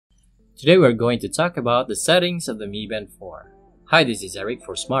Today we're going to talk about the settings of the Mi Band 4. Hi, this is Eric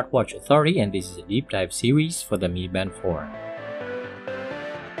for Smartwatch Authority and this is a deep dive series for the Mi Band 4.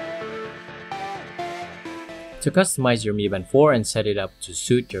 To customize your Mi Band 4 and set it up to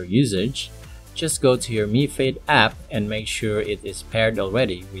suit your usage, just go to your Mi Fit app and make sure it is paired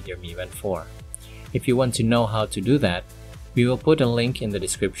already with your Mi Band 4. If you want to know how to do that, we will put a link in the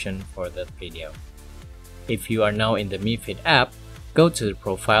description for that video. If you are now in the Mi Fit app, go to the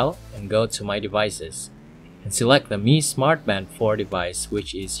profile and go to My Devices and select the Mi Smart Band 4 device,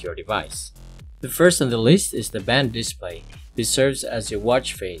 which is your device. The first on the list is the band display. This serves as your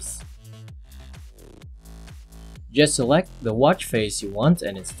watch face. Just select the watch face you want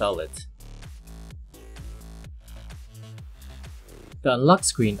and install it. The unlock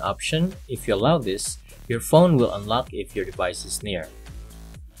screen option, if you allow this, your phone will unlock if your device is near.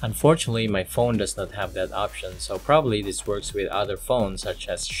 Unfortunately, my phone does not have that option, so probably this works with other phones such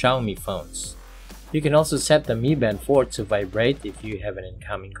as Xiaomi phones. You can also set the Mi Band 4 to vibrate if you have an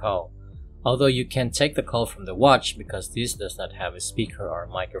incoming call, although you can take the call from the watch because this does not have a speaker or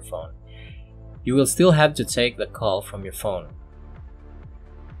microphone. You will still have to take the call from your phone.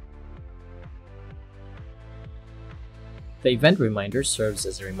 The event reminder serves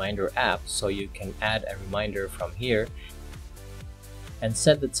as a reminder app, so you can add a reminder from here and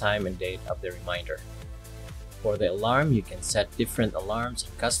set the time and date of the reminder. For the alarm, you can set different alarms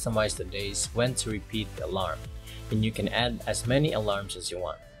and customize the days when to repeat the alarm, and you can add as many alarms as you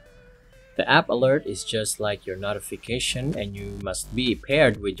want. The app alert is just like your notification, and you must be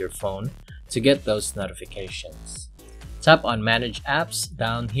paired with your phone to get those notifications. Tap on Manage Apps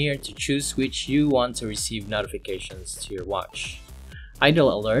down here to choose which you want to receive notifications to your watch.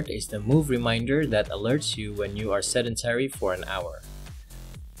 Idle Alert is the move reminder that alerts you when you are sedentary for an hour.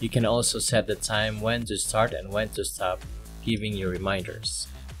 You can also set the time when to start and when to stop, giving you reminders.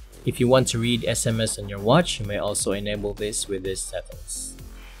 If you want to read SMS on your watch, you may also enable this with these settings.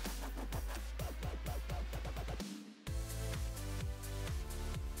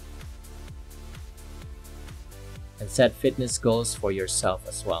 And set fitness goals for yourself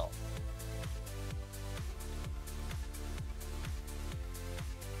as well.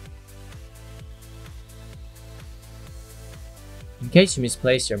 In case you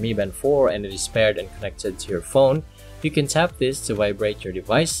misplace your Mi Band 4 and it is paired and connected to your phone, you can tap this to vibrate your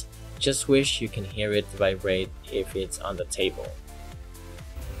device. Just wish you can hear it vibrate if it's on the table.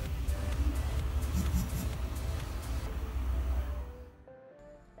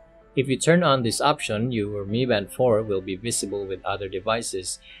 If you turn on this option, your Mi Band 4 will be visible with other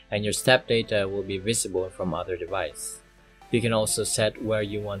devices and your step data will be visible from other devices. You can also set where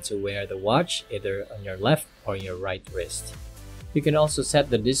you want to wear the watch, either on your left or your right wrist. You can also set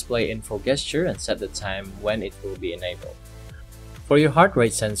the display info gesture and set the time when it will be enabled. For your heart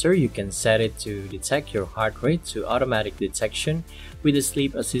rate sensor, you can set it to detect your heart rate to automatic detection with the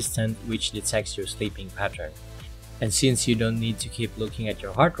sleep assistant, which detects your sleeping pattern. And since you don't need to keep looking at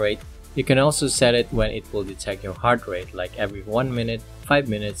your heart rate, you can also set it when it will detect your heart rate, like every 1 minute, 5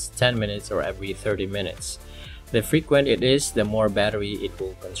 minutes, 10 minutes, or every 30 minutes. The frequent it is, the more battery it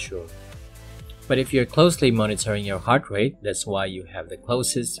will consume. But if you're closely monitoring your heart rate, that's why you have the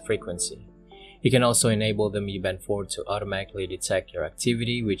closest frequency. You can also enable the Mi Band 4 to automatically detect your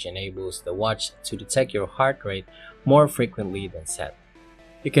activity, which enables the watch to detect your heart rate more frequently than set.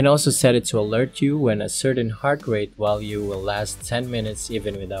 You can also set it to alert you when a certain heart rate value will last 10 minutes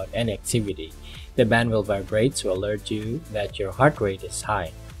even without any activity. The band will vibrate to alert you that your heart rate is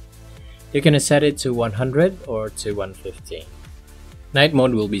high. You can set it to 100 or to 150. Night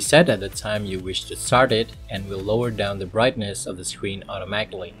mode will be set at the time you wish to start it and will lower down the brightness of the screen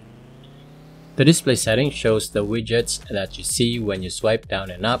automatically. The display setting shows the widgets that you see when you swipe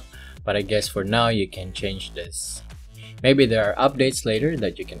down and up, but I guess for now you can change this. Maybe there are updates later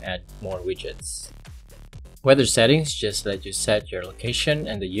that you can add more widgets. Weather settings just let you set your location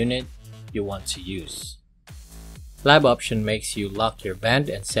and the unit you want to use. Lab option makes you lock your band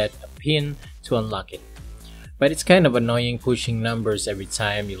and set a pin to unlock it. But it's kind of annoying pushing numbers every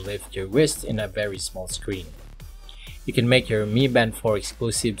time you lift your wrist in a very small screen. You can make your Mi Band 4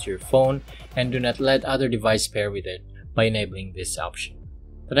 exclusive to your phone and do not let other devices pair with it by enabling this option.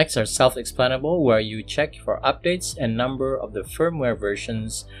 The next are self-explanable, where you check for updates and number of the firmware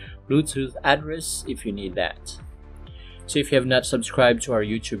versions, Bluetooth address if you need that. So if you have not subscribed to our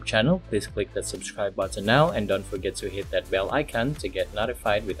YouTube channel, please click that subscribe button now and don't forget to hit that bell icon to get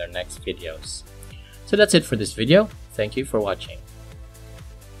notified with our next videos. So that's it for this video. Thank you for watching.